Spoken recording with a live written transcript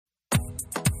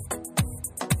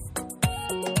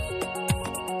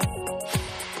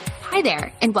Hi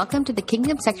there, and welcome to the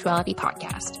Kingdom Sexuality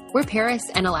Podcast. We're Paris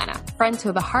and Alana, friends who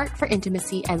have a heart for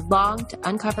intimacy and long to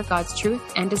uncover God's truth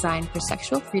and design for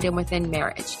sexual freedom within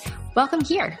marriage. Welcome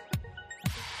here.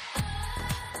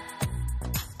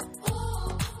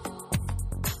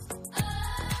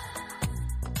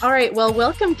 All right, well,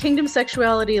 welcome Kingdom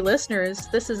Sexuality listeners.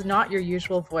 This is not your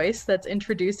usual voice that's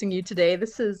introducing you today.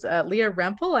 This is Leah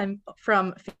Rempel. I'm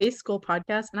from Faith School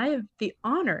Podcast, and I have the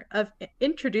honor of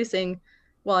introducing,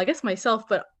 well, I guess myself,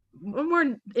 but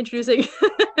more introducing,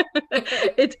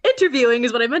 it's interviewing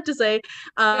is what I meant to say,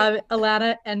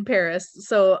 Alana and Paris.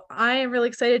 So I am really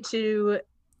excited to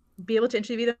be able to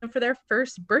interview them for their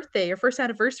first birthday or first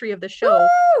anniversary of the show.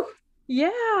 Woo!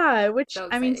 Yeah, which So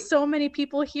I mean, exciting. so many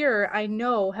people here I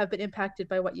know have been impacted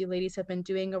by what you ladies have been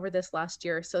doing over this last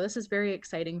year. So this is very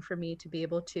exciting for me to be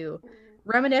able to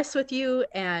reminisce with you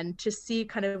and to see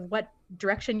kind of what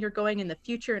direction you're going in the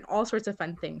future and all sorts of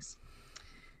fun things.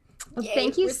 Well, Yay,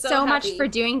 thank you we're so much happy. for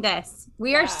doing this.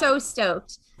 We Yeah. are so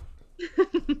stoked.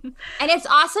 And it's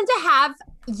awesome to have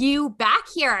you back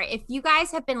here. If you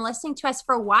guys have been listening to us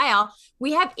for a while,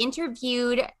 we have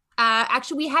interviewed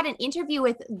we had an interview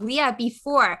with Leah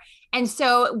before. And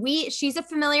so she's a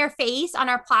familiar face on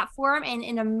our platform and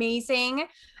an amazing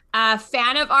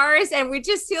fan of ours. And we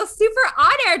just feel super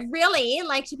honored, really,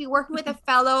 like to be working with a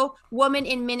fellow woman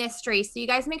in ministry. So you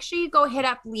guys make sure you go hit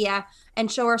up Leah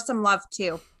and show her some love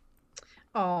too.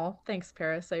 Oh, thanks,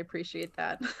 Paris. I appreciate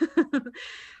that.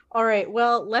 All right,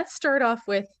 well, let's start off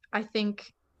with, I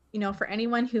think, for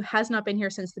anyone who has not been here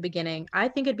since the beginning, I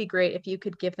think it'd be great if you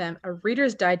could give them a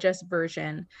Reader's Digest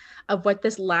version of what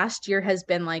this last year has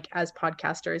been like as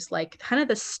podcasters, like kind of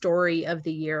the story of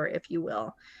the year, if you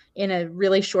will, in a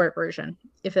really short version,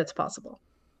 if that's possible.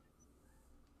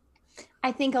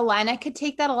 I think Alana could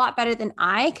take that a lot better than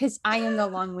I, because I am the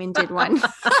long-winded one.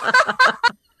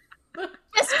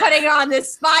 Just putting her on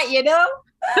this spot,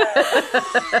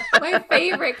 My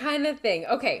favorite kind of thing.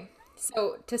 Okay,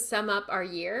 so to sum up our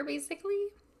year, basically.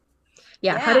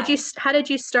 Yeah. How did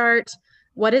you start?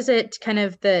 What is it, kind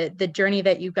of the journey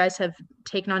that you guys have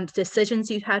taken on, decisions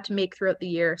you've had to make throughout the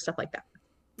year, stuff like that?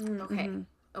 Okay. Mm-hmm.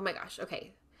 Oh my gosh.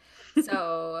 Okay.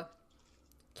 So,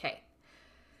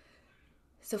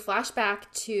 So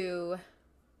flashback to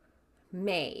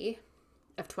May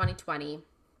of 2020.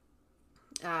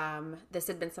 This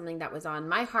had been something that was on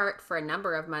my heart for a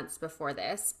number of months before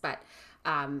this, but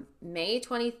May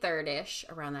 23rd-ish,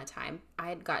 around that time, I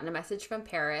had gotten a message from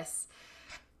Paris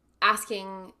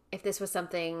asking if this was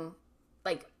something,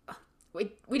 like,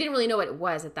 we didn't really know what it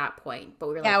was at that point, but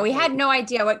we were like, we okay. had no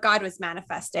idea what God was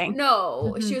manifesting.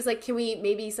 No, Mhm. She was like, can we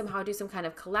maybe somehow do some kind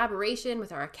of collaboration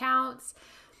with our accounts?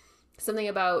 Something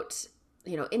about,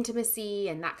 intimacy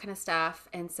and that kind of stuff.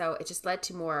 And so it just led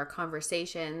to more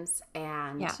conversations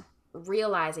and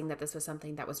realizing that this was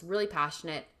something that was really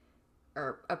passionate,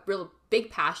 or a real big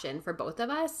passion for both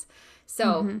of us.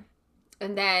 So,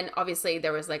 and then obviously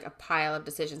there was like a pile of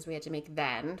decisions we had to make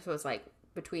then. So it was like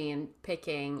between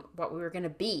picking what we were going to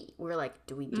be. We were like,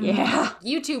 do we do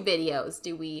YouTube videos?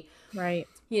 Do we, Right.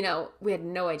 we had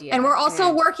no idea. And we're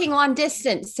also working long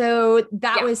distance. So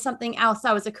that was something else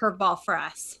that was a curveball for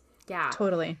us. Yeah.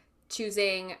 Totally.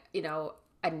 Choosing,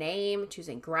 a name,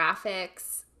 choosing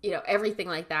graphics, everything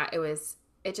like that.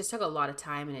 It just took a lot of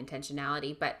time and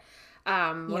intentionality. But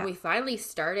when we finally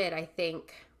started, I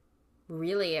think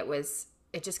really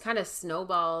it just kind of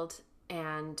snowballed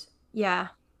and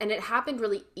it happened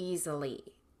really easily,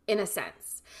 in a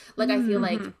sense. Like, I feel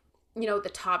like,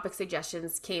 the topic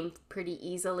suggestions came pretty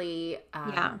easily.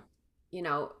 The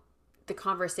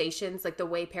conversations, like the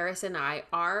way Paris and I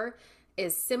are,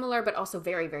 is similar, but also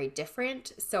very, very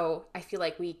different. So I feel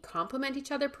like we complement each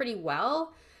other pretty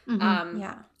well.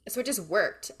 So it just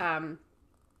worked.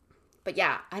 But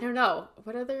yeah, I don't know.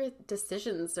 What other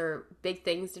decisions or big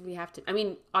things did we have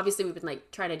to, obviously we've been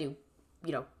like trying to do,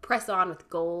 press on with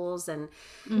goals and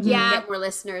get more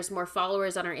listeners, more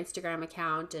followers on our Instagram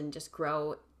account, and just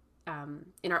grow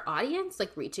in our audience,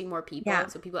 like reaching more people.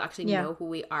 So people actually know who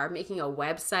we are, making a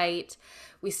website.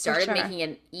 We started making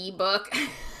an ebook.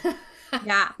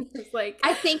 It's like,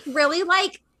 I think really,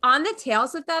 like, on the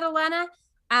tails of that, Alana,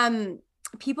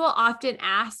 people often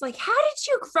ask, like, how did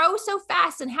you grow so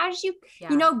fast? And how did you,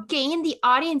 gain the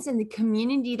audience and the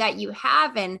community that you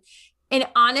have? And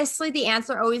honestly, the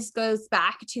answer always goes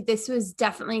back to, this was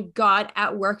definitely God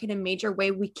at work in a major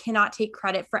way. We cannot take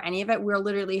credit for any of it. We're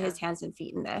literally his hands and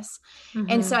feet in this.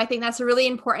 And so I think that's a really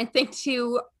important thing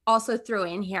to also throw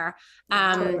in here.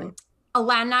 Totally.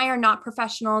 Alana and I are not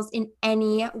professionals in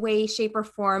any way, shape, or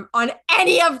form on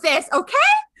any of this, okay?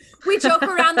 we joke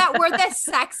around that we're the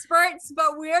sexperts,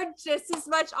 but we're just as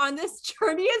much on this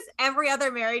journey as every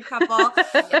other married couple.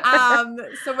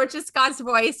 So we're just God's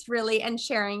voice really, and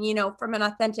sharing, you know, from an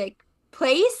authentic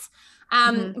place.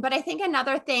 But I think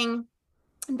another thing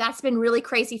that's been really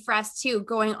crazy for us too,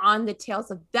 going on the tails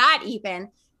of that even,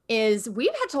 is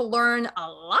we've had to learn a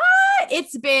lot.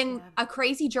 It's been a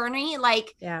crazy journey,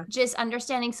 like just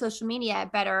understanding social media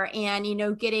better, and, you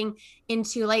know, getting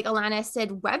into, like Alana said,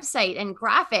 website and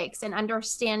graphics, and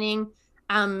understanding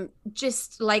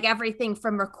just like everything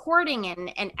from recording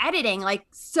and editing, like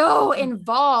so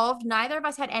involved. Neither of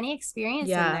us had any experience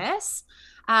in this.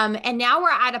 And now we're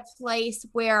at a place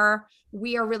where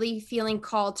we are really feeling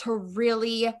called to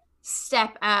really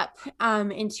step up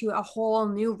into a whole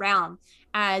new realm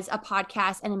as a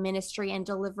podcast and a ministry, and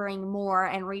delivering more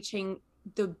and reaching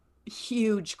the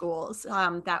huge goals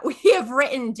that we have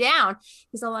written down.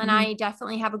 Because Ella and I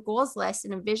definitely have a goals list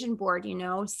and a vision board, you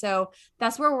know, so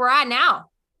that's where we're at now.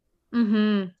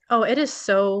 Oh, it is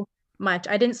so much.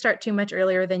 I didn't start too much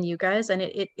earlier than you guys, and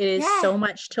it is so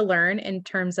much to learn in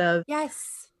terms of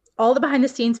all the behind the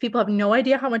scenes. People have no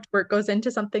idea how much work goes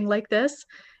into something like this.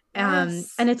 And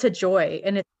it's a joy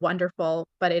and it's wonderful,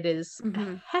 but it is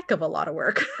a heck of a lot of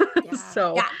work.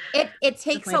 So it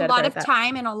takes a lot of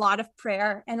time and a lot of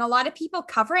prayer, and a lot of people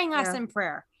covering us in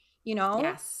prayer, you know?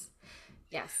 Yeah.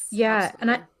 Absolutely.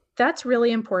 And that's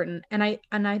really important. And I,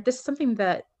 this is something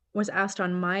that was asked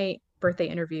on my birthday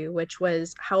interview, which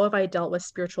was, how have I dealt with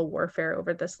spiritual warfare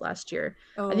over this last year?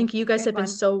 I think you guys have been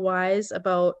so wise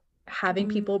about having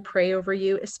people pray over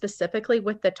you, specifically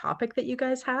with the topic that you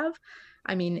guys have.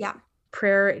 I mean,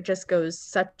 prayer just goes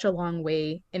such a long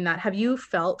way in that. Have you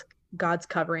felt God's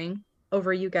covering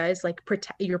over you guys, like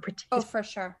for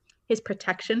sure, his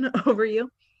protection over you?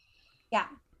 Yeah.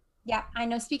 I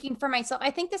know, speaking for myself,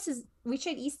 I think we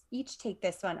should each take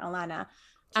this one, Alana.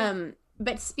 Sure.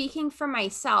 But speaking for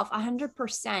myself,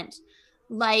 100%,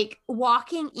 like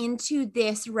walking into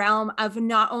this realm of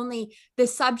not only the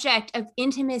subject of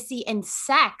intimacy and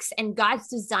sex and God's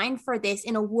design for this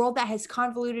in a world that has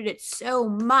convoluted it so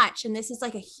much. And this is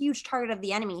like a huge target of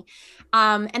the enemy.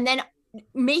 And then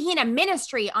making a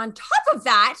ministry on top of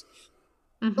that,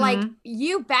 like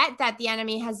you bet that the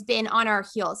enemy has been on our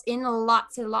heels in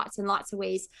lots and lots and lots of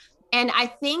ways. And I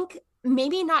think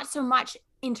maybe not so much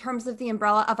in terms of the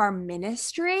umbrella of our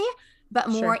ministry, but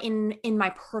more in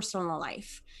my personal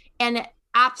life. And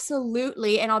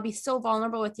absolutely, and I'll be so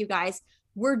vulnerable with you guys,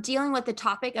 we're dealing with the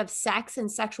topic of sex and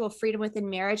sexual freedom within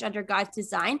marriage under God's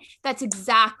design. That's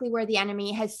exactly where the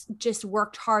enemy has just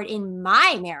worked hard in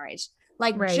my marriage,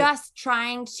 like just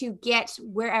trying to get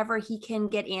wherever he can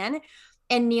get in.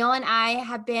 And Neil and I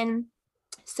have been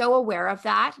so aware of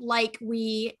that. Like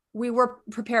we were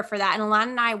prepared for that. And Alana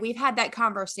and I, we've had that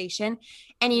conversation.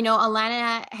 And, you know,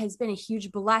 Alana has been a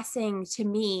huge blessing to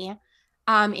me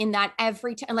in that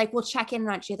every time, like we'll check in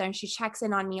on each other, and she checks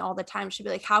in on me all the time. She'll be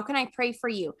like, how can I pray for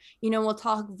you? You know, we'll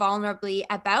talk vulnerably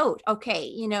about, okay,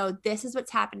 you know, this is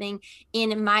what's happening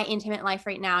in my intimate life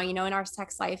right now, you know, in our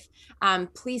sex life.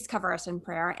 Please cover us in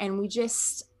prayer. And we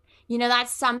just, you know,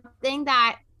 that's something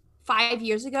that 5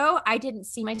 years ago, I didn't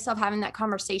see myself having that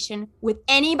conversation with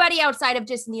anybody outside of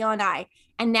just Neil and I.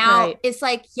 And now it's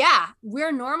like,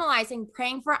 we're normalizing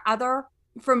praying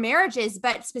for marriages,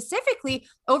 but specifically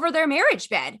over their marriage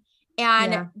bed.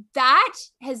 And that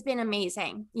has been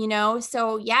amazing, you know?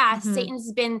 So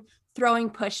Satan's been throwing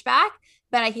pushback,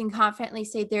 but I can confidently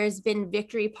say there's been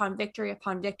victory upon victory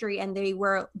upon victory. And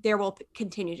there will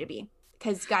continue to be,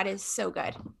 because God is so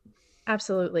good.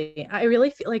 Absolutely. I really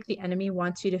feel like the enemy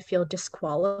wants you to feel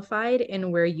disqualified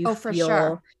in where you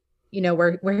feel, you know,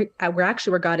 where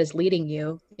actually where God is leading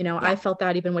you. You know, I felt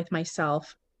that even with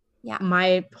myself.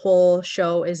 My whole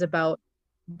show is about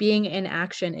being in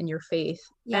action in your faith.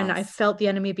 And I felt the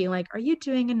enemy being like, are you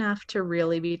doing enough to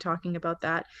really be talking about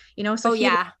that? You know, so he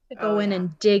to go in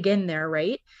and dig in there.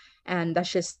 Right. And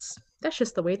that's just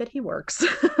the way that he works.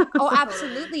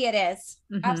 Absolutely. It is.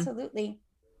 Absolutely.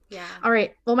 Yeah. All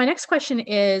right. Well, my next question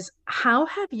is, how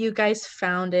have you guys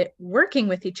found it working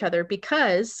with each other?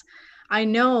 Because I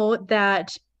know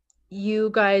that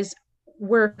you guys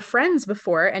were friends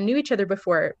before and knew each other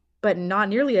before, but not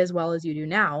nearly as well as you do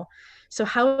now. So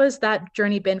how has that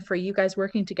journey been for you guys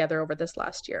working together over this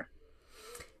last year?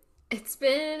 It's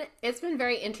been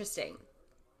very interesting.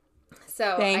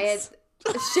 So Thanks.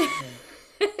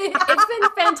 It's been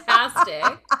fantastic.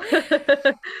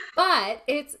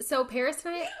 But Paris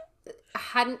and I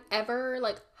hadn't ever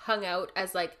like hung out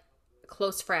as like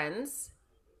close friends.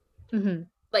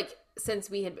 Like since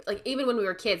we had, like, even when we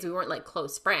were kids, we weren't like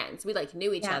close friends. We like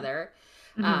knew each other.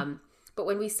 But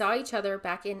when we saw each other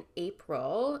back in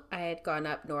April, I had gone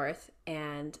up north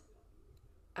and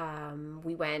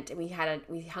we went and we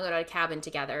hung out at a cabin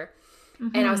together.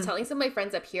 Mm-hmm. And I was telling some of my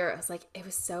friends up here, I was like, it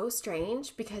was so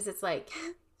strange because it's like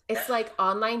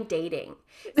online dating.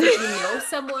 So you know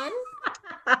someone,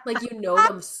 like you know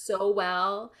them so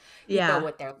well. You know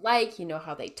what they're like, you know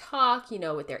how they talk, you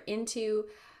know what they're into.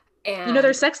 And you know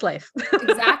their sex life.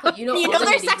 Exactly. You know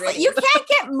their sex life. You can't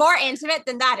get more intimate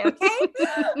than that, okay?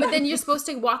 But then you're supposed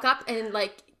to walk up and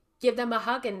like give them a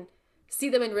hug and see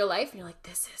them in real life. And you're like,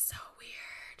 this is so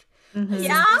weird. Mm-hmm.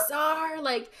 This is bizarre.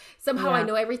 Like somehow I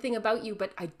know everything about you,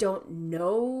 but I don't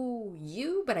know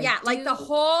you. But I do. Like the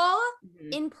whole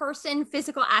in-person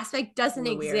physical aspect doesn't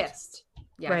exist.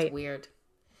 Yeah, it's weird.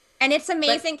 And it's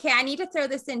amazing. Okay, I need to throw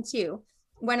this in too.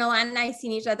 When Alana and I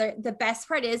seen each other, the best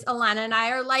part is Alana and I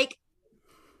are like,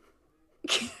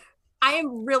 I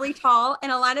am really tall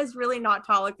and Alana's really not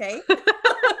tall, okay? And so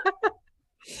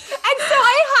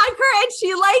I hug her and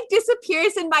she like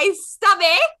disappears in my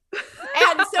stomach.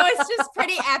 And so it's just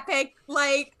pretty epic.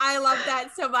 Like, I love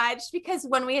that so much because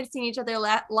when we had seen each other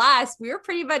last, we were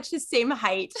pretty much the same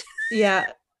height. Yeah.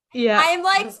 Yeah. I'm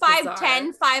like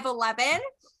 5'10", 5'11".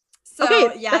 So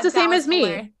okay, that's the same as me.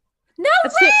 Hilarious. No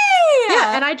way!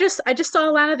 Yeah, and I just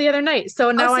saw Alana the other night, so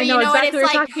now I know exactly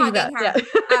what you're talking about. Her. Yeah.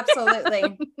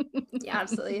 Absolutely. Yeah,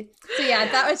 absolutely. So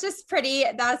that was just pretty.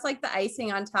 That was like the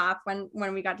icing on top when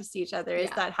we got to see each other.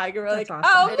 Is that hug? We're like, awesome.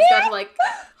 I just got to like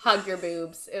hug your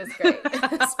boobs. It was great.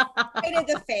 Right in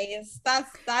the face.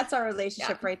 That's our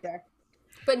relationship right there.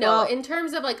 But no, in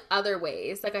terms of like other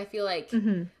ways, like I feel like,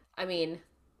 I mean,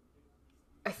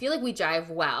 I feel like we jive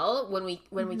well when we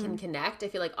can connect. I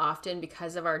feel like often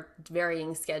because of our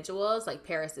varying schedules, like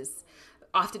Paris is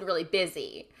often really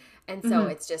busy. And so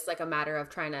it's just like a matter of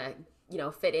trying to,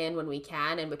 fit in when we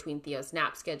can and between Theo's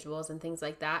nap schedules and things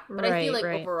like that. But I feel like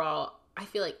overall, I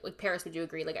feel like Paris, would you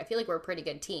agree? Like, I feel like we're a pretty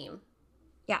good team.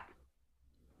 Yeah.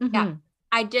 Mm-hmm. Yeah.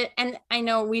 I did. And I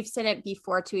know we've said it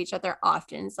before to each other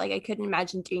often. It's like, I couldn't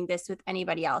imagine doing this with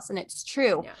anybody else. And it's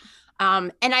true. Yeah.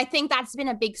 And I think that's been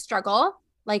a big struggle.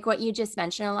 Like what you just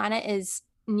mentioned, Alana, is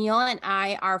Neil and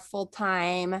I are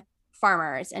full-time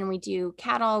farmers and we do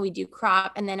cattle, we do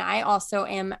crop. And then I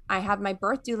have my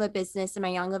birth doula business and my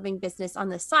Young Living business on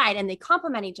the side and they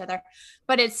complement each other.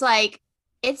 But it's like,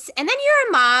 and then you're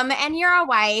a mom and you're a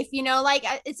wife, like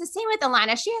it's the same with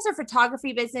Alana. She has her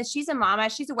photography business. She's a mama,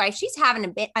 she's a wife, she's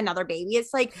having another baby.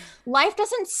 It's like, life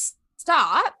doesn't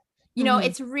stop.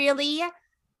 It's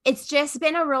just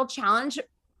been a real challenge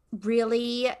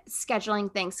really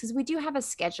scheduling things because we do have a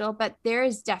schedule, but there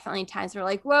is definitely times where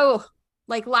like, whoa,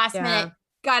 like last minute,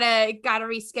 gotta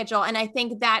reschedule. And I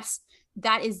think that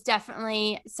is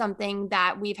definitely something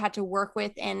that we've had to work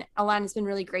with. And Alana's been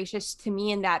really gracious to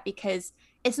me in that because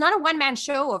it's not a one-man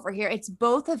show over here. It's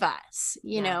both of us,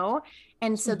 you know?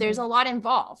 And so there's a lot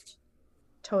involved.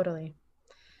 Totally.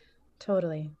 All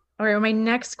right. Well, my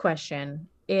next question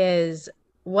is,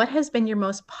 what has been your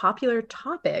most popular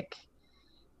topic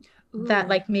that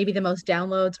like maybe the most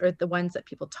downloads or the ones that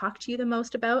people talk to you the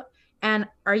most about? And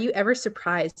are you ever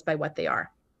surprised by what they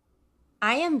are?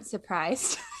 I am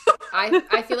surprised.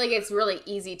 I feel like it's really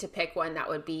easy to pick one that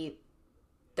would be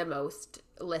the most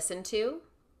listened to.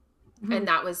 And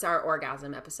that was our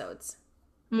orgasm episodes.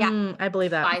 Yeah. I believe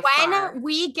that.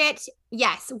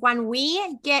 When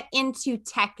we get into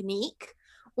technique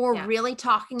or really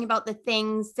talking about the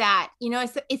things that,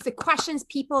 it's the questions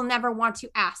people never want to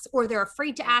ask or they're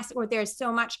afraid to ask, or there's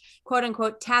so much quote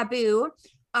unquote taboo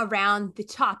around the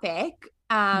topic.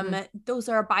 Those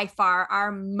are by far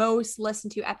our most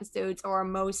listened to episodes or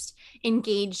most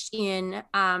engaged in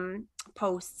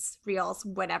posts, reels,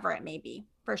 whatever it may be,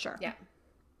 for sure. Yeah.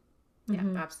 Yeah,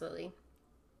 absolutely.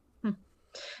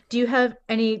 Do you have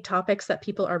any topics that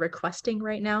people are requesting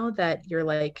right now that you're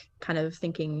like kind of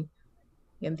thinking,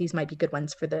 these might be good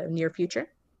ones for the near future?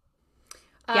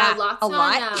 Lots a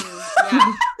lot.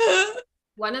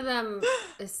 One of them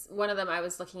I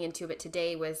was looking into it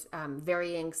today was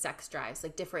varying sex drives,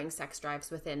 like differing sex drives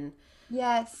within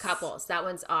couples. That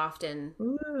one's often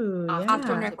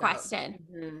requested.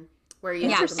 Where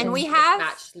you have and we have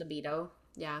matched libido.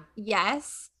 Yeah.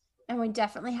 Yes. And we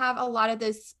definitely have a lot of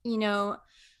those, I'm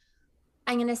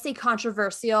going to say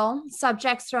controversial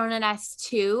subjects thrown at us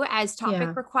too as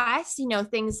topic requests,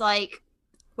 things like,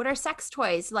 what are sex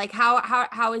toys? Like how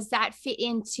does that fit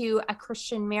into a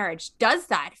Christian marriage? Does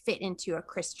that fit into a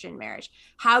Christian marriage?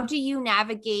 How do you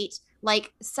navigate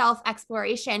like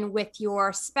self-exploration with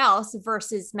your spouse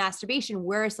versus masturbation?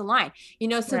 Where is the line?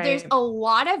 So there's a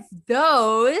lot of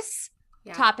those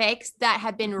topics that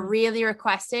have been really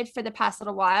requested for the past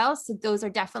little while. So those are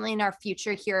definitely in our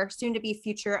future here, soon to be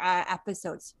future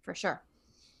episodes for sure.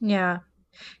 Yeah.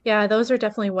 Yeah. Those are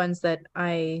definitely ones that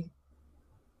I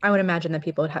would imagine that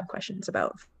people would have questions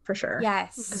about for sure.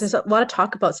 Yes. Because there's a lot of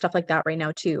talk about stuff like that right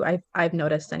now too. I've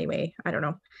noticed anyway. I don't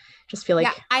know. Just feel like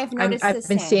I've noticed I've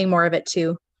been seeing more of it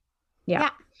too.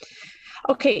 Yeah.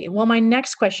 Okay. Well, my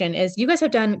next question is, you guys have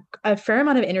done a fair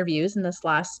amount of interviews in this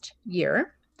last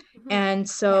year. And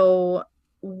so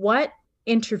what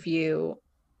interview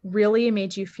really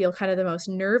made you feel kind of the most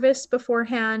nervous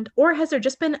beforehand? Or has there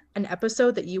just been an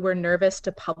episode that you were nervous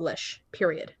to publish,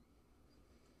 period?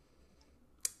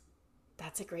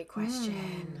 That's a great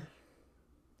question.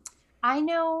 I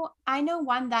know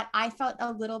one that I felt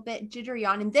a little bit jittery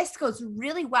on, and this goes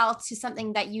really well to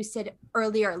something that you said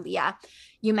earlier, Leah.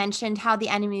 You mentioned how the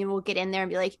enemy will get in there and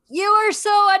be like, you are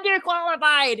so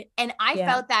underqualified. And I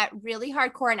felt that really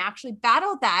hardcore and actually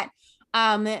battled that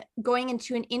going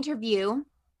into an interview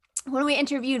when we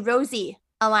interviewed Rosie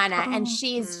Alana, and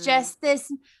she's just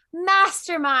this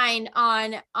mastermind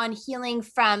on healing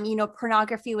from, you know,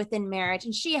 pornography within marriage,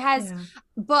 and she has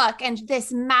book and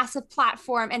this massive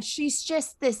platform, and she's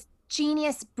just this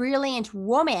genius, brilliant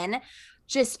woman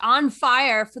just on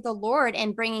fire for the Lord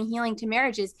and bringing healing to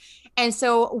marriages. And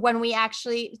so when we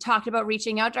actually talked about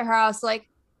reaching out to her, I was like,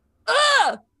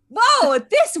 whoa,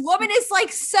 this woman is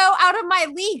like so out of my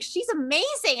league. She's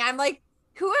amazing. I'm like,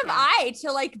 who am I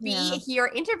to like be here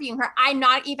interviewing her? I'm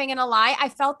not even gonna lie. I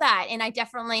felt that. And I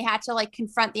definitely had to like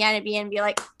confront the enemy and be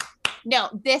like, no,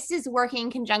 this is working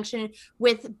in conjunction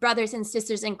with brothers and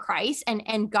sisters in Christ.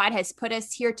 And God has put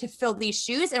us here to fill these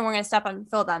shoes, and we're going to step up and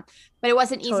fill them. But it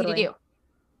wasn't easy to do.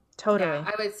 Totally. Yeah,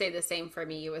 I would say the same for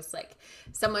me. It was like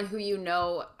someone who, you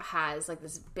know, has like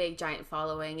this big giant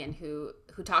following and who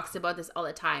talks about this all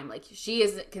the time. Like she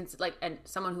is like, and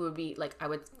someone who would be like, I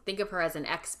would think of her as an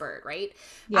expert, right?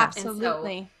 Yeah,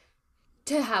 absolutely.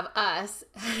 So, to have us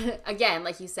again,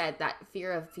 like you said, that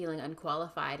fear of feeling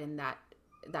unqualified, and that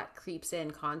creeps in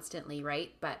constantly,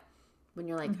 right? But when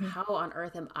you're like, how on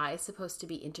earth am I supposed to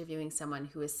be interviewing someone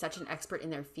who is such an expert in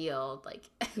their field? Like,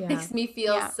 makes me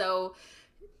feel so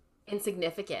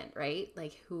insignificant, right?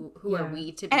 Like, who are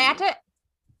we to be? And I have to,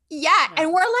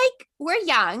 and we're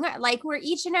young, like we're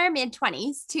each in our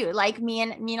mid-20s too, like me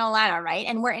and Alana, right?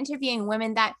 And we're interviewing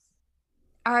women that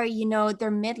are, you know,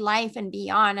 their midlife and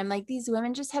beyond. I'm like, these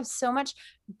women just have so much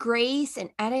grace and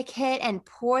etiquette and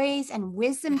poise and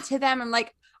wisdom to them. I'm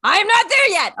like, I'm not there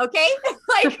yet. Okay.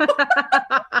 Like,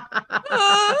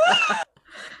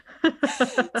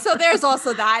 so there's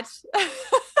also that.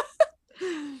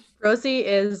 Rosie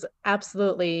is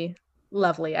absolutely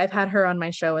lovely. I've had her on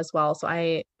my show as well. So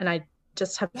I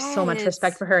just have so much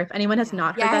respect for her. If anyone has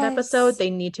not heard that episode, they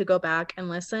need to go back and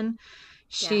listen.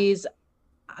 She's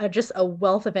just a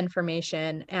wealth of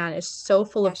information and is so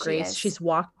full of grace. She's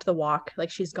walked the walk. Like,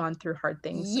 she's gone through hard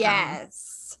things.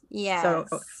 Yes. So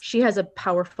she has a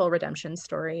powerful redemption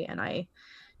story, and I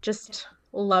just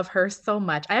love her so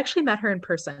much. I actually met her in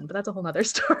person, but that's a whole nother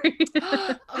story.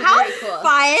 How cool.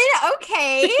 Fun.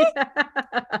 Okay.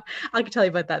 I can tell you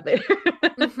about that later.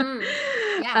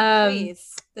 Yeah,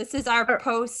 please. This is our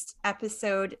post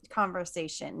episode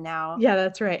conversation now. Yeah,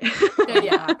 that's right.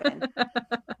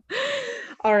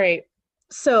 All right.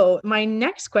 So my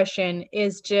next question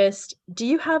is just, do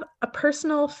you have a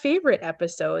personal favorite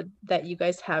episode that you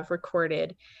guys have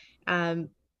recorded?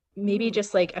 Maybe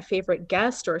just like a favorite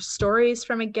guest, or stories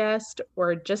from a guest,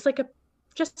 or just like a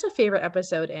favorite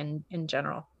episode in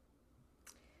general.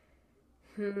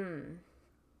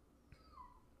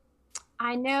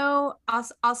 I know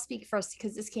I'll speak first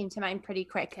because this came to mind pretty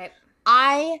quick. Okay.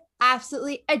 I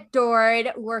absolutely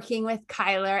adored working with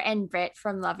Kyler and Britt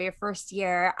from Love Your First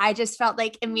Year. I just felt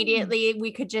like immediately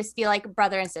we could just be like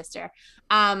brother and sister.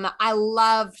 I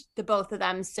loved the both of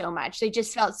them so much. They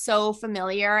just felt so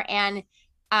familiar, and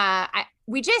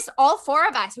we just, all four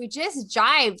of us, we just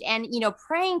jived and, you know,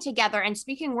 praying together and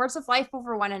speaking words of life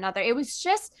over one another. It was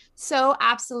just so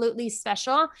absolutely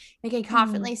special. I can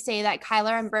confidently say that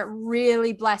Kyler and Britt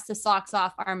really blessed the socks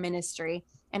off our ministry.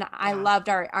 And I loved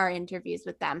our interviews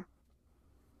with them.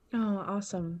 Oh,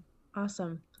 awesome.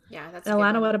 Awesome. Yeah. That's and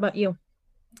Alana, what about you?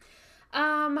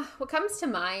 What comes to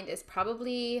mind is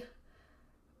probably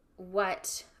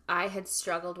what I had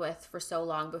struggled with for so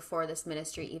long before this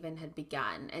ministry even had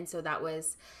begun. And so that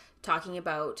was talking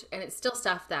about, and it's still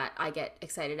stuff that I get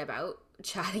excited about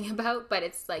chatting about, but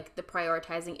it's like the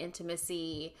prioritizing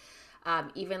intimacy,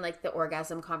 even like the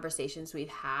orgasm conversations we've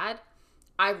had.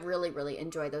 I really, really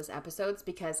enjoy those episodes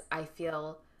because I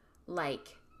feel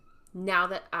like now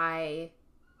that I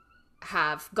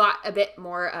have got a bit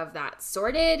more of that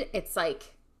sorted, it's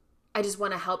like I just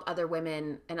want to help other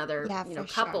women and other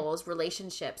couples,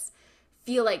 relationships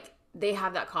feel like they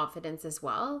have that confidence as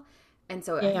well. And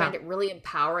so I find it really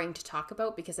empowering to talk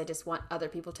about, because I just want other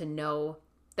people to know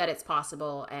that it's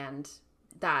possible, and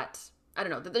that, I don't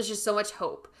know, that there's just so much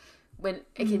hope when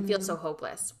it can feel so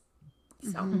hopeless.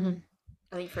 So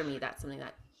I think for me, that's something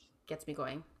that gets me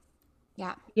going.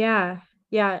 Yeah. Yeah.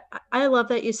 Yeah. I love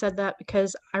that you said that,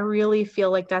 because I really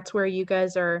feel like that's where you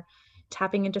guys are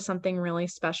tapping into something really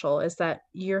special, is that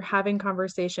you're having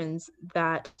conversations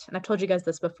that, and I've told you guys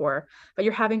this before, but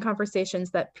you're having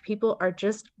conversations that people are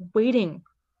just waiting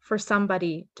for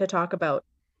somebody to talk about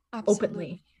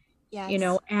openly. Yes. You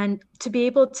know, and to be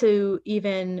able to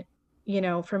even, you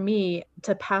know, for me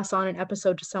to pass on an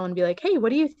episode to someone and be like, hey, what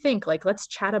do you think? Like, let's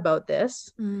chat about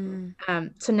this.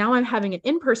 So now I'm having an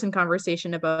in-person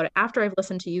conversation about it after I've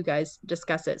listened to you guys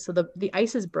discuss it. So the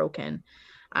ice is broken.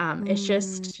 It's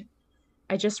just,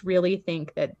 I just really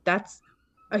think that that's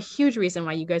a huge reason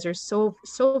why you guys are so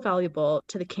valuable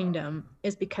to the kingdom,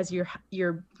 is because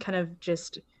you're kind of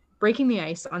just breaking the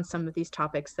ice on some of these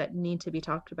topics that need to be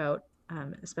talked about,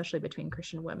 especially between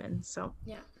Christian women. So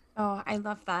yeah. Oh, I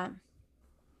love that.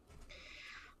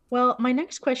 Well, my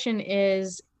next question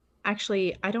is,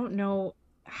 actually, I don't know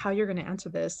how you're going to answer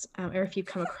this, or if you've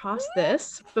come across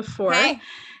this before,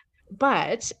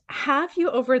 but have you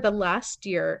over the last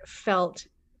year felt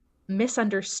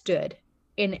misunderstood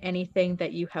in anything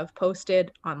that you have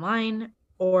posted online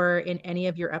or in any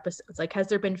of your episodes? Like, has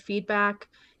there been feedback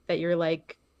that you're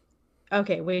like,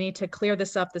 okay, we need to clear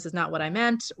this up, this is not what I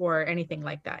meant, or anything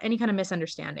like that? Any kind of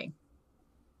misunderstanding?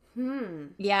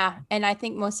 Yeah. And I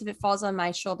think most of it falls on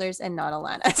my shoulders and not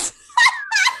Alana's.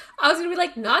 I was gonna be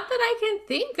like, not that I can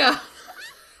think of.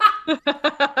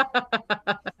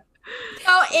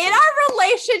 So in our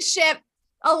relationship,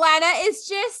 Alana is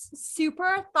just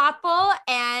super thoughtful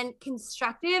and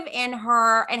constructive in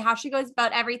her and how she goes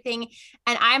about everything.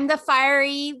 And I'm the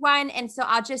fiery one. And so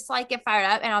I'll just like get fired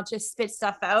up and I'll just spit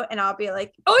stuff out and I'll be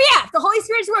like, oh yeah, the Holy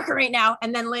Spirit's working right now.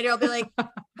 And then later I'll be like,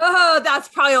 oh, that's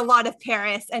probably a lot of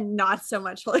Paris and not so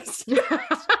much Holy Spirit.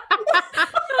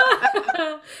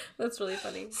 That's really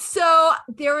funny. So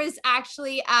there was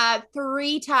actually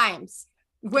 3 times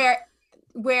where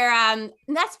and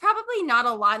that's probably not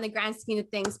a lot in the grand scheme of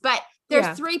things, but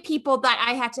there's 3 people that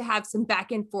I had to have some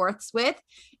back and forths with,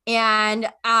 and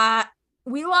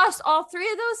we lost all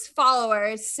 3 of those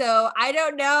followers. So I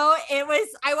don't know. I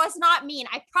was not mean.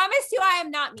 I promise you I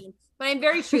am not mean, but I'm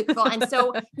very truthful. And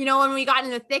so, you know, when we got in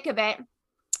the thick of it,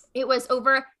 it was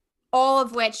over all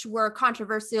of which were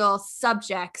controversial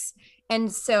subjects. And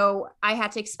so I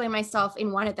had to explain myself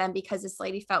in one of them because this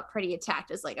lady felt pretty attacked.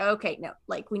 It's like, okay, no,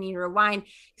 like we need to rewind,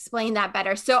 explain that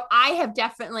better. So I have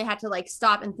definitely had to like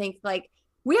stop and think like,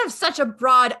 we have such a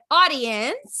broad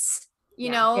audience,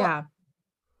 you know? Yeah.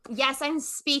 Yes, I'm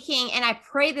speaking and I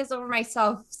pray this over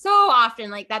myself so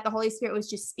often, like that the Holy Spirit was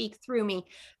just speak through me.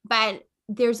 But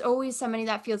there's always somebody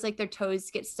that feels like their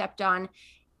toes get stepped on.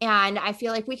 And I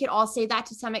feel like we could all say that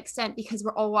to some extent because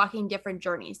we're all walking different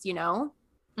journeys, you know?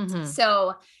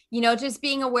 So, you know, just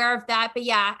being aware of that. But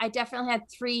yeah, I definitely had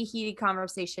 3 heated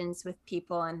conversations with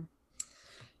people, and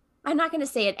I'm not going to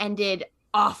say it ended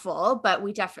awful, but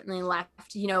we definitely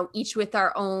left, you know, each with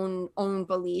our own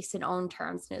beliefs and own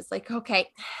terms. And it's like, okay,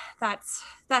 that's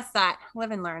that.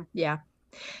 Live and learn. Yeah.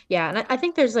 Yeah. And I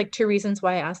think there's like 2 reasons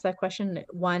why I asked that question.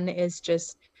 One is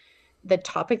just the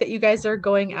topic that you guys are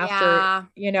going after,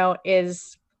 you know,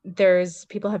 is there's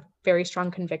people have very strong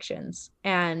convictions,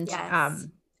 and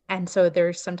and so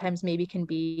there's sometimes maybe can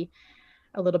be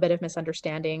a little bit of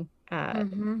misunderstanding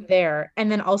there.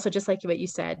 And then also, just like what you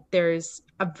said, there's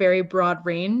a very broad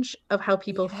range of how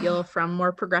people feel, from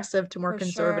more progressive to more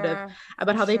conservative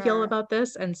about how they feel about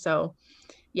this. And so,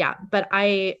 yeah, but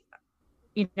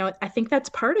you know, I think that's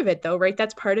part of it though, right?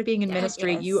 That's part of being in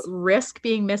ministry. You risk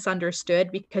being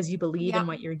misunderstood because you believe in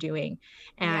what you're doing.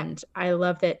 And I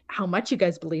love that how much you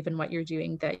guys believe in what you're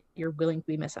doing, that you're willing to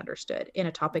be misunderstood in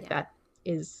a topic that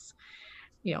is,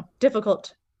 you know,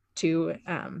 difficult to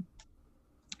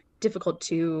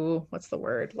what's the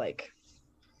word, like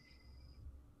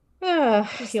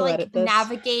just like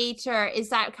navigate, or is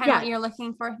that kind of what you're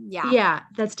looking for? Yeah,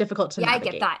 that's difficult to navigate.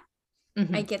 I get that.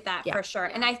 I get that for sure.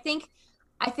 And I think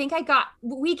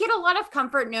we get a lot of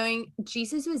comfort knowing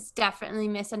Jesus was definitely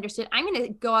misunderstood. I'm going to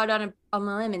go out on a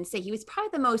limb and say he was probably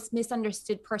the most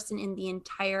misunderstood person in the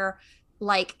entire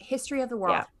like history of the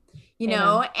world. You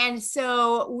know, and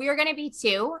so we're going to be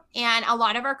too. And a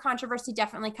lot of our controversy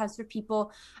definitely comes from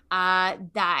people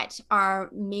that are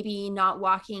maybe not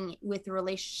walking with a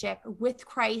relationship with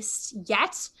Christ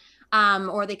yet.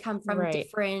 or they come from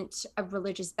different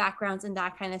religious backgrounds and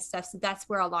that kind of stuff. So that's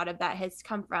where a lot of that has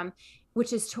come from,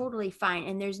 which is totally fine.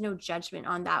 And there's no judgment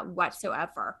on that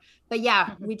whatsoever. But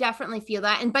yeah, we definitely feel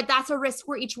that. But that's a risk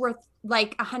we're each worth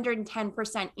like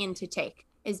 110% in to take,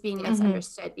 is being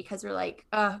misunderstood, because we're like,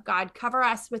 oh God, cover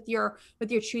us with your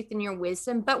truth and your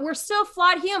wisdom, but we're still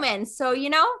flawed humans. So,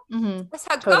 that's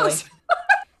how it goes.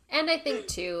 And I think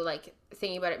too, like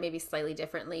thinking about it maybe slightly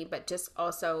differently, but just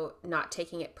also not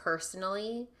taking it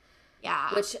personally.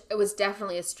 Yeah. Which it was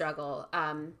definitely a struggle.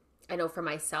 I know for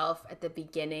myself at the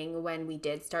beginning when we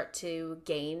did start to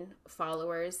gain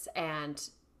followers and,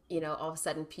 all of a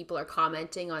sudden people are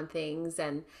commenting on things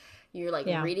and you're like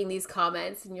reading these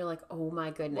comments and you're like, oh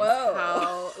my goodness,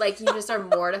 how, like you just are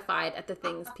mortified at the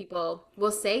things people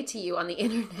will say to you on the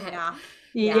internet.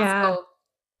 Yeah. So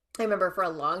I remember for a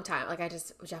long time, like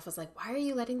Jeff was like, why are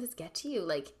you letting this get to you?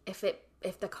 Like if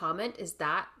the comment is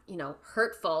that,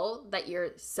 hurtful that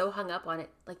you're so hung up on it,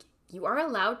 like you are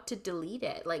allowed to delete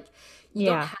it. Like you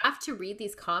don't have to read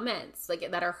these comments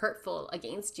like that are hurtful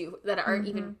against you, that aren't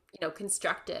even,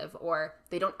 constructive, or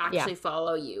they don't actually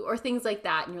follow you or things like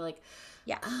that. And you're like,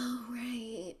 oh,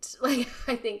 right. Like,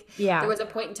 I think there was a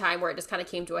point in time where it just kind of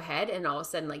came to a head, and all of a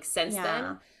sudden, like since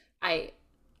then I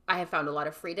have found a lot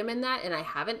of freedom in that, and I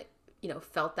haven't,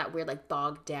 felt that weird, like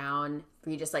bogged down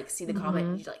where you just like see the comment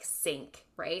and you like sink,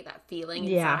 right? That feeling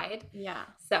inside. Yeah.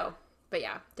 So, but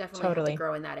yeah, definitely have to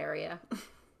grow in that area.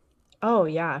 Oh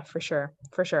yeah, for sure.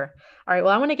 For sure. All right.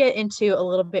 Well, I want to get into a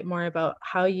little bit more about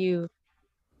how you've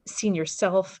seen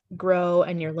yourself grow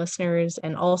and your listeners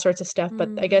and all sorts of stuff. But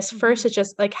I guess first it's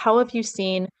just like, how have you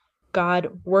seen God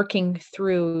working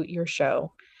through your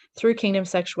show, through Kingdom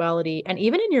Sexuality, and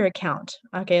even in your account?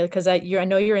 Okay. Because I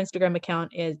know your Instagram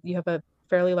account you have a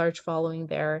fairly large following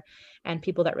there and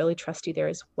people that really trust you there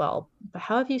as well. But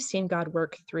how have you seen God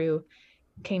work through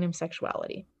Kingdom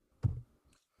Sexuality?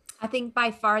 I think by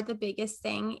far the biggest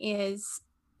thing is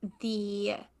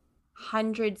the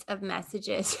hundreds of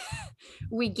messages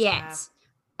we get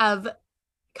of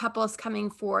couples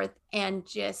coming forth and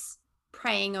just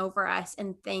praying over us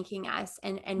and thanking us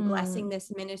and blessing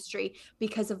this ministry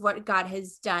because of what God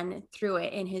has done through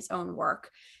it in his own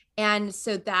work. And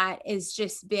so that has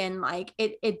just been like,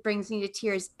 it brings me to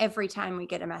tears every time we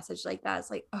get a message like that.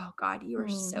 It's like, oh God, you are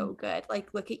so good.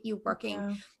 Like, look at you working.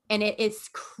 Yeah. And it is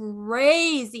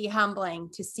crazy humbling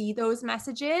to see those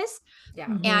messages.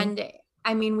 Yeah. And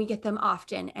I mean, we get them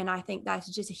often. And I think that's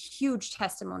just a huge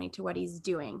testimony to what he's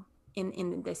doing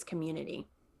in this community.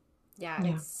 Yeah.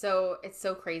 It's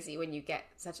so crazy when you get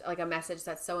such like a message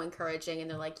that's so encouraging,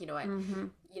 and they're like, you know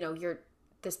what,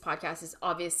 this podcast is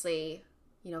obviously,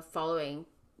 following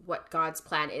what God's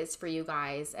plan is for you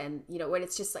guys. And, when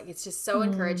it's just so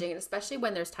encouraging. And especially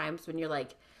when there's times when you're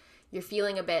like, you're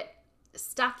feeling a bit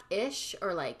stuck-ish,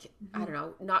 or like, I don't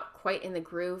know, not quite in the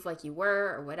groove like you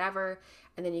were or whatever.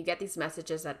 And then you get these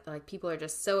messages that like people are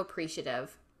just so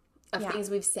appreciative of things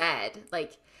we've said,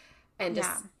 like, and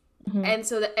just, and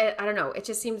so that, I don't know, it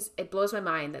just seems, it blows my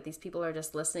mind that these people are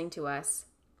just listening to us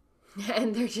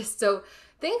and they're just so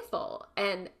thankful.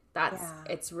 And that's,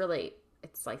 it's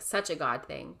like such a God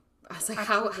thing. I was like,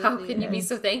 how can you be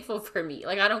so thankful for me?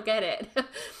 Like, I don't get it,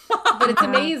 but it's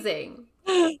amazing.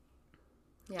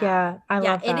 Yeah, I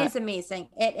love that. It is amazing.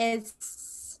 It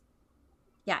is.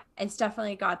 Yeah, it's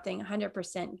definitely a God thing.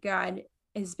 100%. God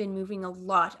has been moving a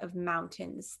lot of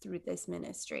mountains through this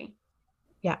ministry.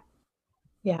 Yeah.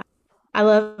 Yeah.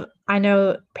 I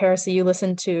know, Paris, you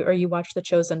listen to, or you watch The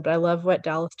Chosen, but I love what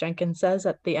Dallas Jenkins says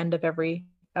at the end of every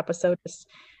episode. Just,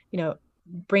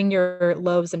 bring your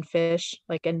loaves and fish,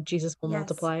 like, and Jesus will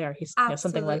multiply, or he's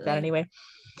something like that anyway.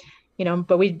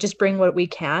 But we just bring what we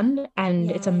can,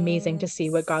 and it's amazing to see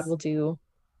what God will do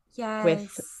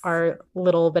with our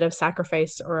little bit of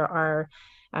sacrifice, or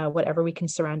our whatever we can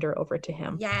surrender over to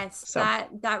him. So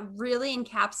that really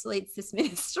encapsulates this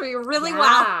ministry really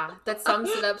well. That sums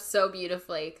it up so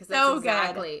beautifully, because that's so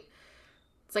exactly good.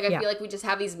 It's like I feel like we just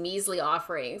have these measly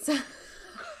offerings.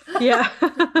 Yeah.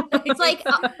 It's like,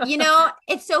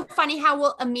 it's so funny how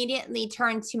we'll immediately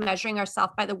turn to measuring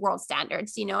ourselves by the world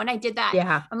standards, and I did that.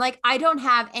 Yeah. I'm like, I don't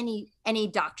have any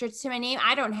doctorates to my name.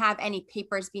 I don't have any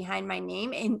papers behind my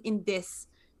name in this,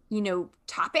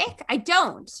 topic. I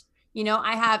don't,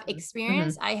 I have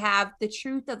experience. I have the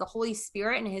truth of the Holy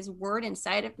Spirit and his word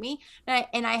inside of me.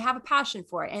 And I have a passion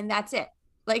for it. And that's it.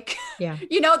 Like,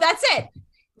 that's it.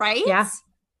 Right? Yeah.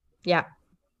 Yeah,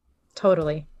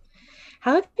 totally.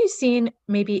 How have you seen,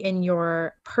 maybe in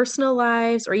your personal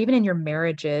lives or even in your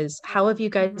marriages, how have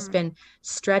you guys been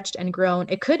stretched and grown?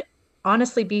 It could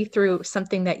honestly be through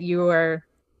something that you are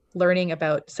learning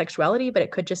about sexuality, but it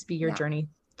could just be your journey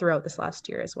throughout this last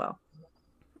year as well?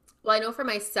 Well, I know for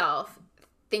myself,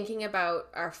 thinking about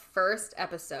our first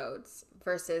episodes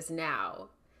versus now,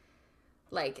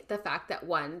 like the fact that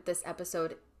this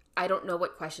episode, I don't know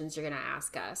what questions you're going to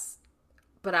ask us,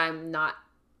 but I'm not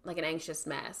like an anxious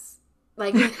mess.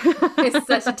 Like it's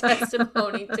such a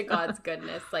testimony to God's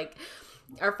goodness. Like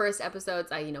our first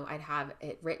episodes, I'd have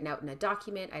it written out in a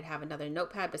document. I'd have another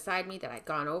notepad beside me that I'd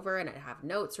gone over, and I'd have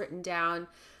notes written down.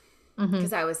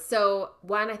 Because I was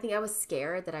I think I was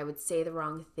scared that I would say the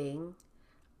wrong thing,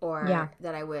 or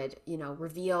that I would,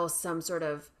 reveal some sort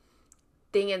of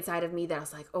thing inside of me that I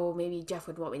was like, oh, maybe Jeff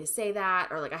would want me to say that.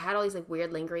 Or like I had all these like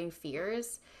weird lingering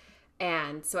fears.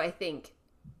 And so I think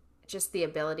just the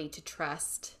ability to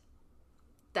trust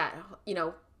that,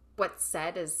 what's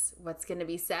said is what's going to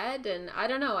be said. And I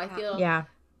don't know, I feel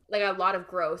like a lot of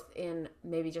growth in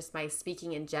maybe just my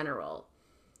speaking in general,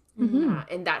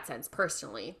 in that sense,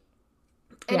 personally.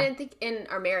 I didn't think in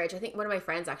our marriage, I think one of my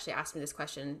friends actually asked me this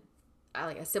question,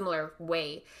 like a similar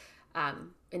way,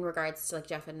 in regards to like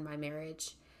Jeff and my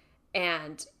marriage.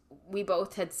 And we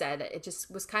both had said it just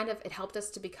was it helped us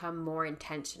to become more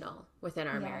intentional within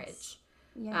our marriage.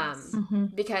 Yes.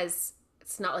 Because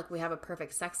it's not like we have a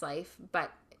perfect sex life,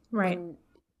 but when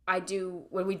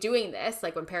we're doing this,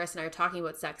 like when Paris and I are talking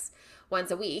about sex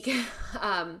once a week,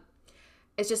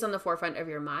 it's just on the forefront of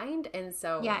your mind. And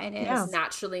so it is. Just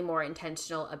naturally more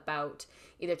intentional about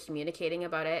either communicating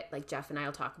about it. Like Jeff and I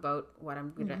will talk about what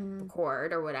I'm going to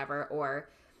record or whatever, or,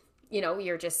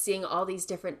 you're just seeing all these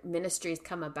different ministries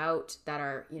come about that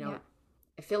are, we're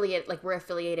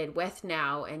affiliated with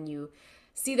now, and you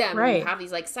see them and you have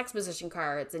these like sex position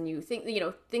cards, and you think,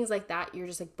 things like that, you're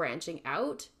just like branching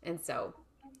out. And so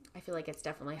I feel like it's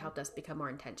definitely helped us become more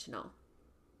intentional.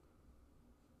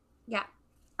 Yeah.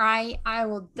 I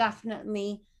will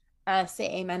definitely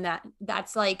say amen.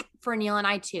 That's like for Neil and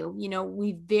I too.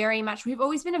 We've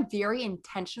always been a very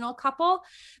intentional couple,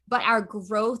 but our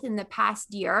growth in the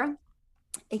past year,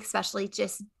 especially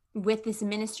just with this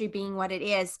ministry being what it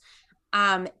is,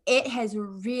 it has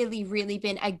really, really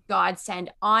been a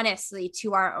godsend, honestly,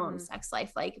 to our own sex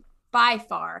life, like by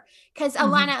far. Because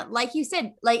Alana, like you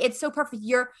said, like it's so perfect.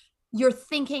 You're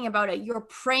thinking about it, you're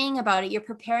praying about it, you're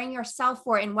preparing yourself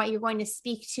for it and what you're going to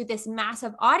speak to this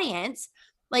massive audience.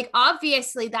 Like,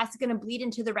 obviously that's going to bleed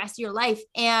into the rest of your life.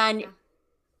 And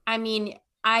I mean,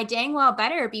 I dang well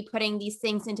better be putting these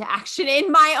things into action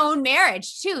in my own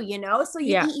marriage too, so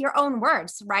you eat your own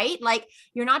words, right? Like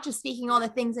you're not just speaking all the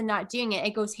things and not doing it.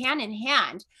 It goes hand in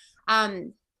hand.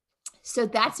 So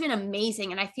that's been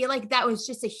amazing. And I feel like that was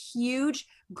just a huge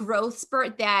growth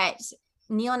spurt that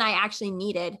Neil and I actually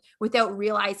needed without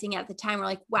realizing at the time. We're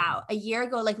like, wow, a year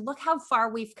ago, like, look how far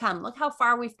we've come. Look how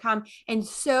far we've come in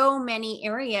so many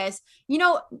areas,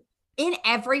 in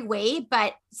every way,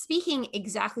 but speaking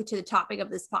exactly to the topic of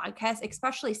this podcast,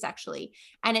 especially sexually.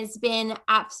 And it's been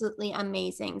absolutely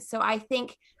amazing. So I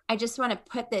think I just want to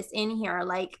put this in here,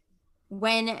 like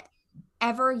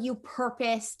whenever you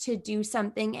purpose to do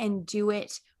something and do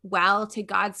it well to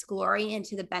God's glory and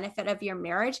to the benefit of your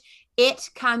marriage, it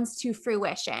comes to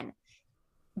fruition.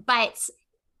 But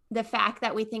the fact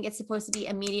that we think it's supposed to be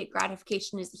immediate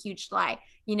gratification is a huge lie,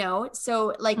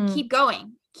 so like keep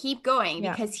going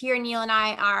because here Neil and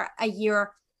I are a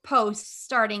year post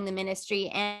starting the ministry,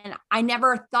 and I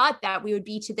never thought that we would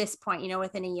be to this point,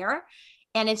 within a year.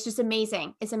 And it's just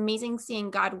amazing. It's amazing seeing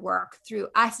God work through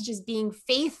us just being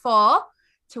faithful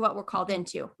to what we're called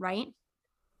into, right?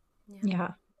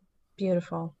 Yeah.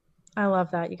 Beautiful. I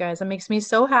love that, you guys. It makes me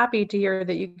so happy to hear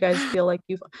that you guys feel like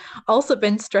you've also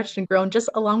been stretched and grown just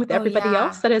along with everybody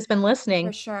else that has been listening.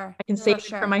 For sure. I can say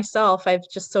for myself, I've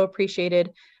just so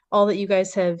appreciated all that you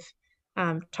guys have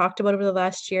talked about over the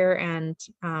last year. And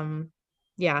I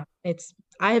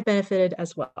have benefited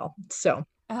as well. So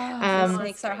this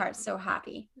makes our hearts so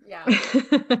happy. Yeah.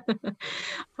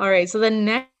 All right. So the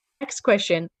next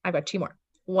question, I've got two more.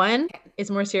 One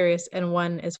is more serious and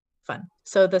one is fun.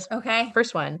 So this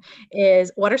first one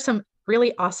is, what are some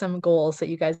really awesome goals that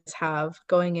you guys have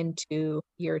going into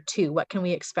year 2? What can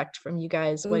we expect from you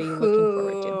guys? What are you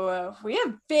looking forward to? We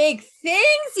have big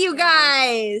things, you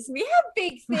guys. We have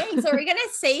big things. Are we going to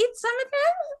say some of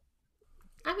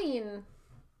them? I mean,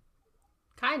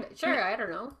 kind of. Sure. I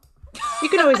don't know. You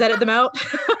can always edit them out.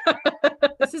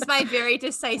 This is my very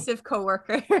decisive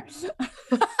coworker.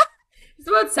 It's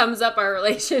what sums up our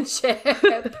relationship.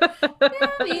 Yeah,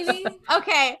 maybe.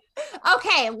 Okay.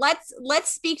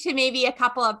 Let's speak to maybe a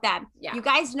couple of them. Yeah. You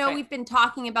guys know we've been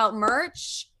talking about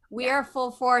merch. We are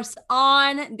full force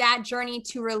on that journey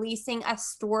to releasing a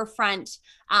storefront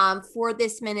for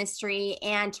this ministry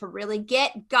and to really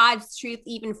get God's truth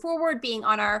even forward, being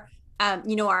on our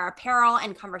our apparel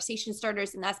and conversation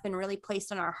starters. And that's been really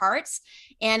placed on our hearts.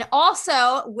 And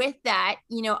also with that,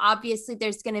 obviously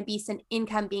there's going to be some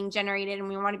income being generated. And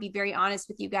we want to be very honest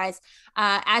with you guys.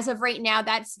 As of right now,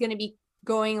 that's going to be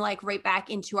going like right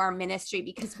back into our ministry,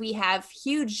 because we have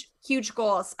huge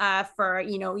goals for,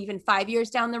 even 5 years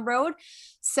down the road.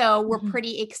 So we're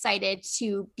pretty excited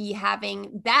to be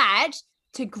having that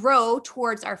to grow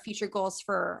towards our future goals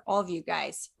for all of you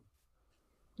guys.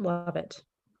 Love it.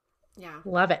 Yeah.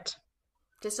 Love it.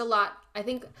 Just a lot. I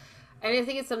think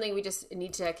it's something we just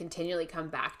need to continually come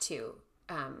back to,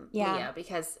 Leah,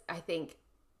 because I think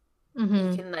you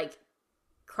can like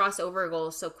cross over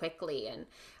goals so quickly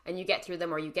and you get through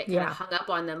them, or you get kind of hung up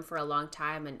on them for a long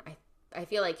time. And I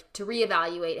feel like to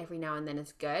reevaluate every now and then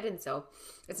is good. And so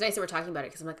it's nice that we're talking about it,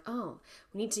 because I'm like, oh,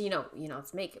 we need to,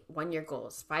 let's make 1-year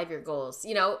goals, 5-year goals,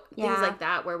 things like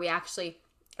that, where we actually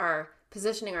are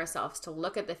positioning ourselves to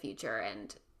look at the future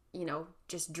and,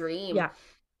 just dream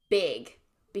big,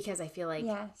 because I feel like,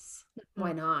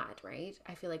 why not? Right.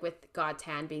 I feel like with God's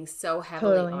hand being so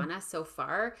heavily on us so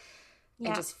far,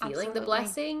 and just feeling the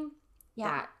blessing,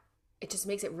 that it just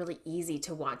makes it really easy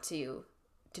to want to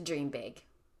dream big.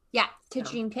 Yeah, to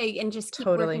dream big and just keep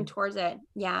working towards it.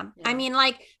 Yeah. I mean,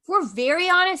 like, if we're very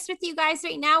honest with you guys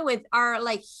right now with our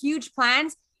like huge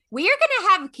plans, we are going to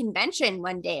have a convention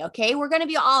one day. Okay. We're going to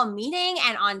be all meeting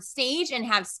and on stage and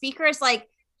have speakers. Like,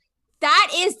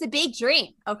 that is the big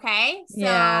dream. Okay. So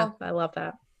yeah, I love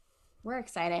that. We're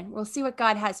excited. We'll see what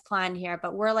God has planned here,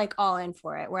 but we're like all in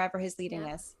for it, wherever he's leading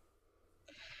us.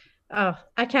 Oh,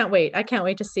 I can't wait. I can't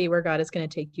wait to see where God is going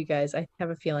to take you guys. I have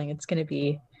a feeling it's going to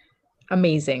be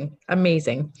amazing.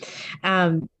 Amazing.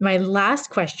 My last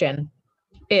question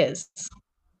is,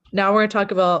 now we're going to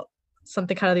talk about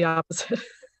something kind of the opposite.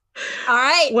 All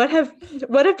right. What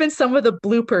have been some of the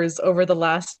bloopers over the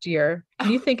last year?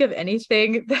 Can you think of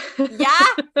anything?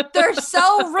 Yeah, they're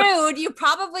so rude. You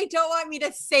probably don't want me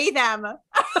to say them.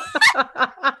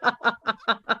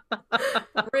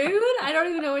 Rude? I don't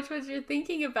even know which ones you're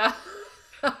thinking about.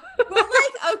 But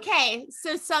like, okay,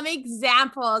 so some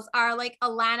examples are like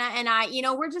Alana and I,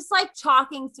 we're just like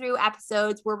talking through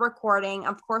episodes. We're recording.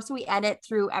 Of course, we edit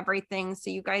through everything, so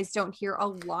you guys don't hear a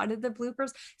lot of the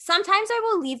bloopers. Sometimes I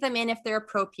will leave them in if they're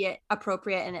appropriate,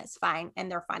 and it's fine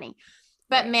and they're funny.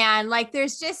 But man, like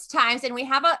there's just times, and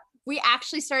we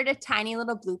actually started a tiny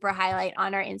little blooper highlight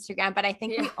on our Instagram, but I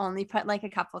think we only put like a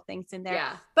couple things in there.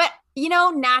 Yeah. But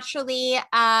naturally,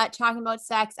 talking about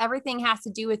sex, everything has to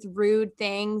do with rude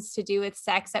things to do with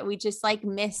sex that we just like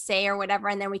say or whatever,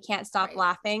 and then we can't stop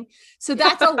laughing. So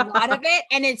that's a lot of it,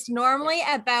 and it's normally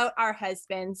about our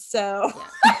husbands. So.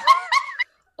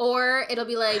 Or it'll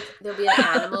be like, there'll be an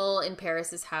animal in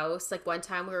Paris's house. Like one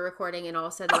time we were recording and all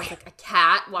of a sudden there was like a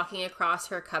cat walking across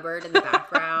her cupboard in the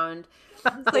background.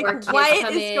 Like,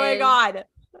 what is going on?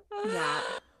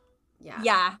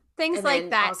 Yeah. Things like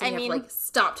that. I mean, like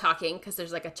stop talking because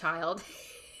there's like a child.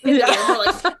 Like,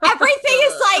 everything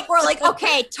is like, we're like,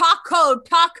 okay, talk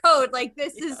code. Like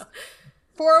this is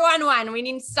 411. We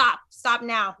need to stop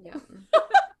now. Yeah.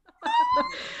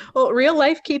 Well, real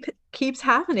life keeps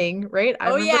happening, right?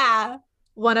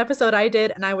 One episode I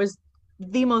did, and I was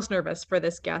the most nervous for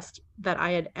this guest that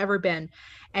I had ever been,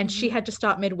 and she had to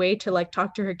stop midway to like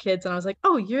talk to her kids, and I was like,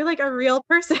 oh, you're like a real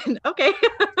person. Okay.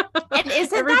 And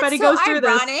isn't everybody that so goes through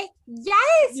ironic? This?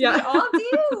 Yes, we all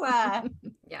do.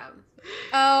 Yeah.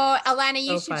 Oh, Alana,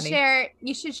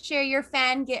 you should share your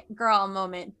girl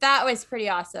moment. That was pretty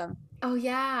awesome. Oh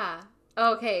yeah.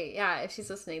 Okay, yeah, if she's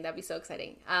listening, that'd be so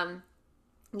exciting.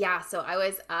 So I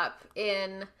was up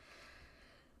in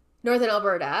northern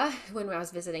Alberta when I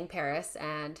was visiting Paris,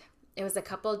 and it was a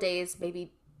couple days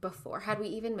maybe before. Had we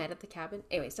even met at the cabin?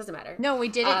 Anyways, doesn't matter. No, we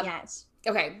didn't yet.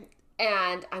 Okay,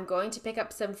 and I'm going to pick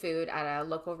up some food at a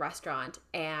local restaurant,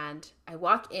 and I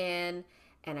walk in,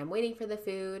 and I'm waiting for the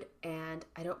food, and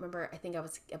I don't remember, I think I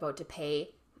was about to pay,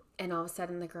 and all of a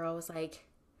sudden the girl was like,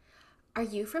 are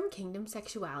you from Kingdom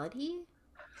Sexuality?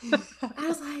 I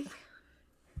was like,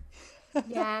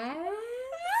 yes.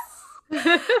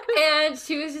 And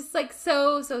she was just like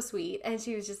so sweet. And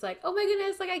she was just like, oh my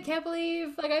goodness, like I can't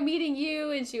believe like I'm meeting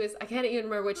you. And I can't even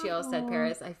remember what she all said,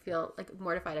 Paris. I feel like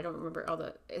mortified. I don't remember all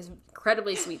the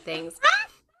incredibly sweet things.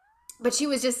 But she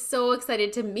was just so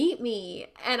excited to meet me.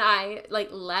 And I like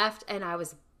left and I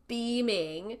was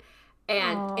beaming.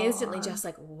 And instantly just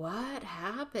like, what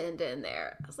happened in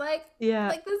there? I was like,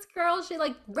 like this girl, she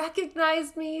like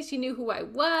recognized me. She knew who I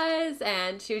was.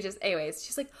 And she was just, anyways,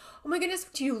 she's like, oh my goodness,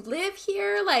 do you live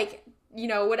here? Like,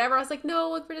 whatever. I was like, no,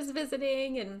 look, we're just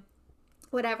visiting and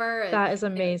whatever. And that is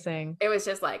amazing. it was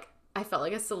just like, I felt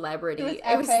like a celebrity.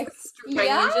 It was the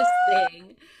strangest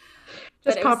thing.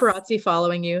 Just paparazzi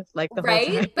following you like the whole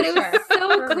time. But it was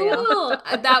so cool.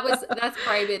 That's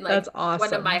probably been like that's awesome.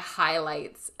 One of my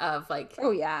highlights of like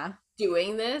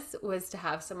doing this was to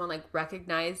have someone like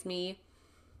recognize me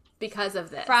because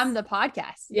of this. From the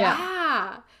podcast.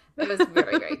 Yeah. It was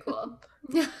very, very cool.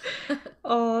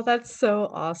 Oh, that's so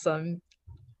awesome.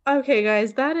 Okay,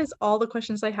 guys, that is all the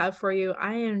questions I have for you.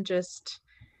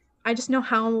 I just know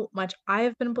how much I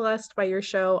have been blessed by your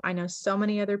show. I know so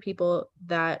many other people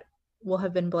that will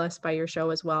have been blessed by your show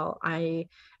as well. I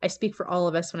speak for all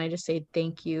of us when I just say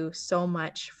thank you so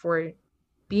much for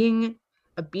being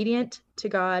obedient to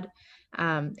God.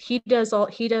 He does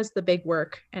the big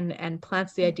work and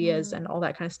plants the ideas and all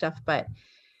that kind of stuff, but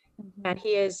and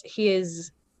he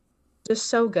is just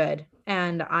so good,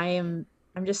 and I'm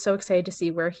just so excited to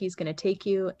see where he's going to take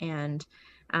you, and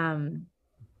I'm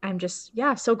just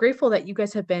so grateful that you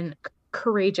guys have been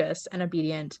courageous and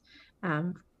obedient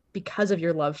because of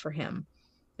your love for him.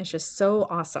 It's just so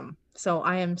awesome. So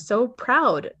I am so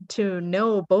proud to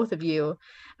know both of you.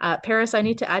 Paris, I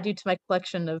need to add you to my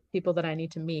collection of people that I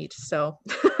need to meet. So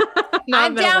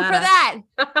I'm down for that.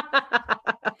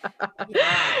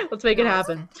 Let's make it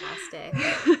happen. Fantastic.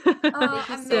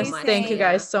 Thank you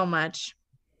guys so much.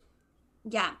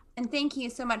 Yeah. And thank you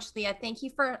so much, Leah. Thank you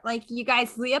for you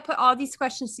guys. Leah put all these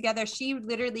questions together. She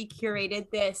literally curated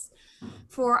this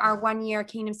for our 1 year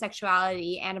Kingdom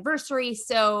Sexuality anniversary.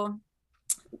 So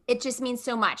it just means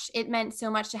so much. It meant so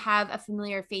much to have a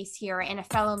familiar face here and a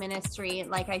fellow ministry,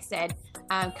 like I said,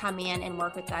 come in and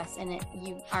work with us. And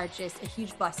you are just a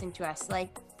huge blessing to us,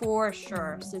 for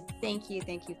sure. So thank you,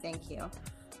 thank you, thank you.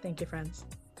 Thank you, friends.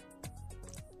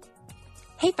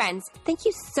 Hey friends, thank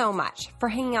you so much for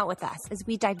hanging out with us as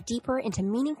we dive deeper into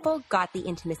meaningful, godly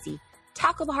intimacy,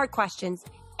 tackle the hard questions,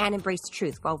 and embrace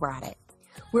truth while we're at it.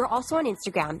 We're also on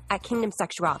Instagram at Kingdom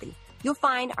Sexuality. You'll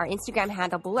find our Instagram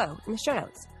handle below in the show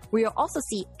notes, where you'll also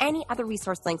see any other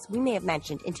resource links we may have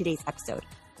mentioned in today's episode.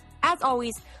 As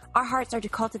always, our hearts are to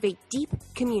cultivate deep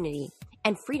community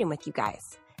and freedom with you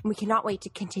guys, and we cannot wait to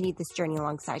continue this journey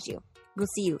alongside you. We'll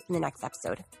see you in the next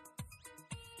episode.